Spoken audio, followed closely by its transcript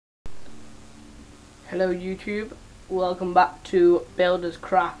Hello YouTube, welcome back to Builders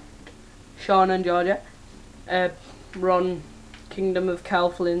Craft. Sean and Georgia. We're on Kingdom of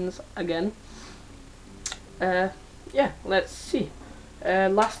Keflings again. Yeah, let's see.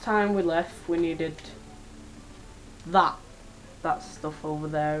 Last time we left we needed that stuff over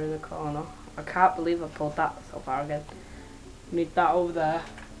there in the corner. I can't believe I pulled that so far again. We need that over there.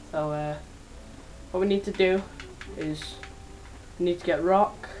 So what we need to do is we need to get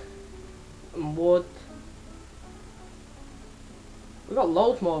rock and wood. We got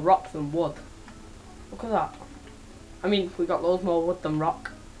loads more rock than wood. Look at that. I mean, we got loads more wood than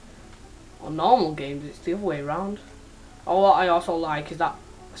rock. On normal games, it's the other way around. Oh, what I also like is that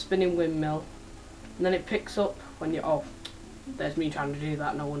spinning windmill, and then it picks up when you. Oh, there's me trying to do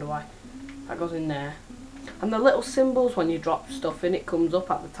that. No wonder why. That goes in there, and the little symbols when you drop stuff in, it comes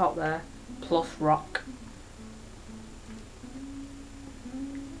up at the top there. Plus rock.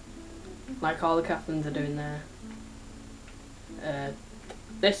 Like all the Keflings are doing there.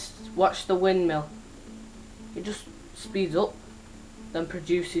 Watch the windmill. It just speeds up, then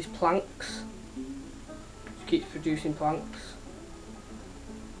produces planks. Just keeps producing planks.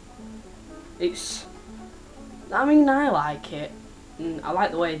 I mean, I like it. And I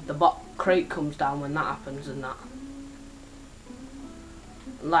like the way the crate comes down when that happens and that.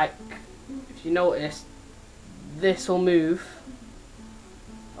 Like, if you notice, this will move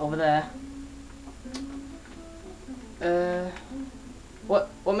over there. What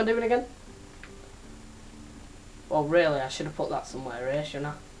am I doing again? Well, really, I should have put that somewhere here, shouldn't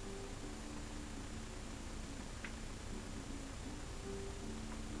I?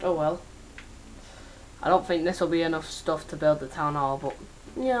 Oh well. I don't think this will be enough stuff to build the town hall, but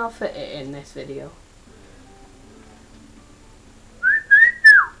yeah, I'll fit it in this video.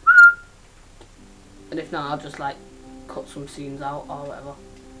 And if not, I'll just like cut some scenes out or whatever.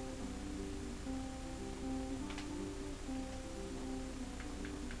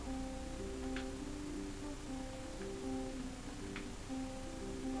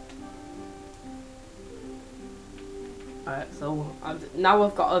 Alright, so now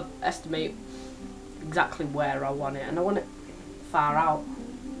I've got to estimate exactly where I want it, and I want it far out.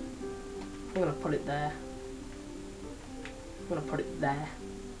 I'm going to put it there. I'm going to put it there.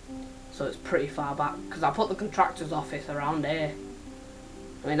 So it's pretty far back, because I put the contractor's office around here.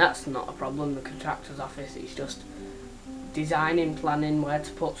 I mean, that's not a problem, the contractor's office. It's just designing, planning where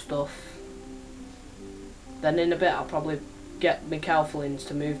to put stuff. Then in a bit I'll probably get my Keflings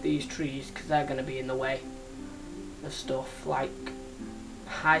to move these trees, because they're going to be in the way of stuff like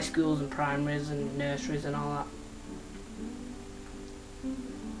high schools and primaries and nurseries and all that.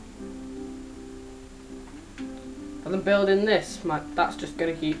 As I'm building this, that's just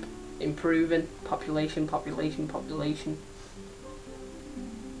going to keep improving. Population.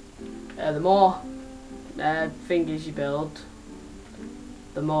 The more fingers you build,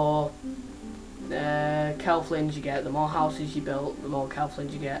 the more Keflings you get, the more houses you build, the more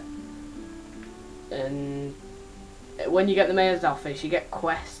Keflings you get. And when you get the mayor's office, you get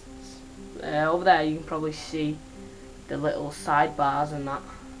quests. Over there you can probably see the little sidebars and that.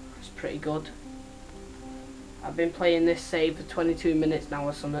 It's pretty good. I've been playing this save for 22 minutes now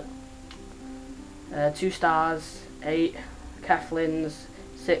or something. 2 stars, 8 Keflings,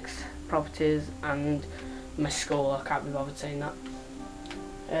 6 properties, and my score. I can't be bothered saying that.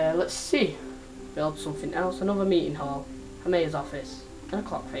 Let's see. Build something else. Another meeting hall, a mayor's office, and a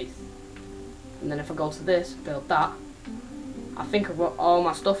clock face. And then if I go to this, build that. I think I've got all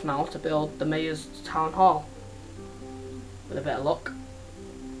my stuff now to build the mayor's town hall. With a bit of luck.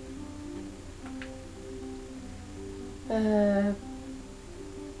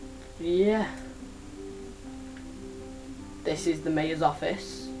 Yeah. This is the mayor's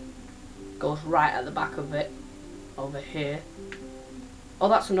office. Goes right at the back of it. Over here. Oh,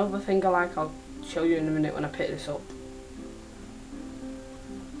 that's another thing I like. I'll show you in a minute when I pick this up.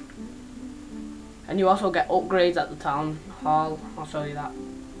 And you also get upgrades at the town hall. I'll show you that.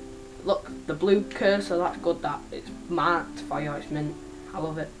 Look, the blue cursor, that's good. That it's marked for you. It's mint. I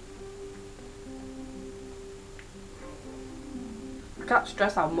love it. I can't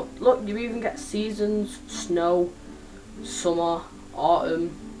stress how much. Look, you even get seasons: snow, summer,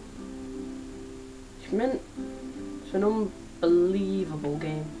 autumn. It's mint. It's an unbelievable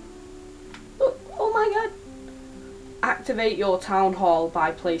game. Look, oh my god. Activate your town hall by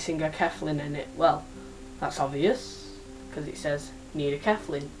placing a Kefling in it. Well, that's obvious, because it says need a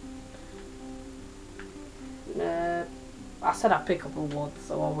Kefling. I said I'd pick up a wood,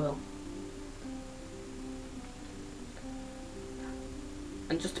 so I will.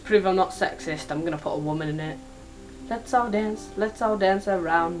 And just to prove I'm not sexist, I'm going to put a woman in it. let's all dance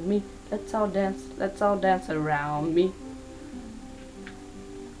around me. Let's all dance around me.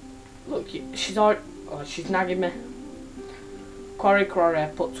 Look, she's nagging me. Quarry,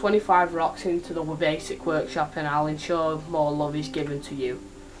 put 25 rocks into the basic workshop and I'll ensure more love is given to you.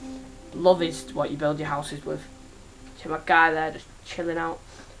 Love is what you build your houses with. See my guy there just chilling out.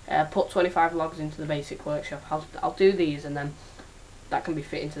 Put 25 logs into the basic workshop. I'll do these and then that can be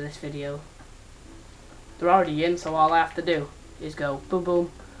fit into this video. They're already in, so all I have to do is go boom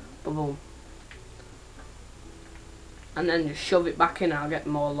boom, boom boom. And then just shove it back in and I'll get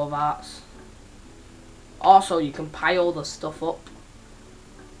more love arts. Also, you can pile the stuff up,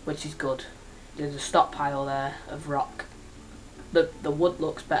 which is good. There's a stockpile there of rock. The wood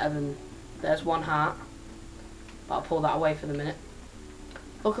looks better than... There's one heart. But I'll pull that away for the minute.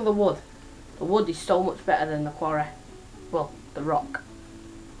 Look at the wood. The wood is so much better than the quarry. Well, the rock.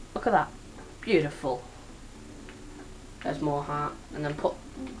 Look at that. Beautiful. There's more heart. And then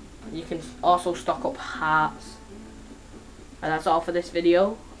you can also stock up hearts. And that's all for this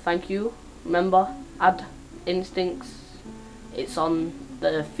video. Thank you. Remember, add instincts. It's on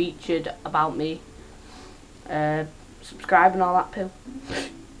the featured about me. Subscribe and all that pill.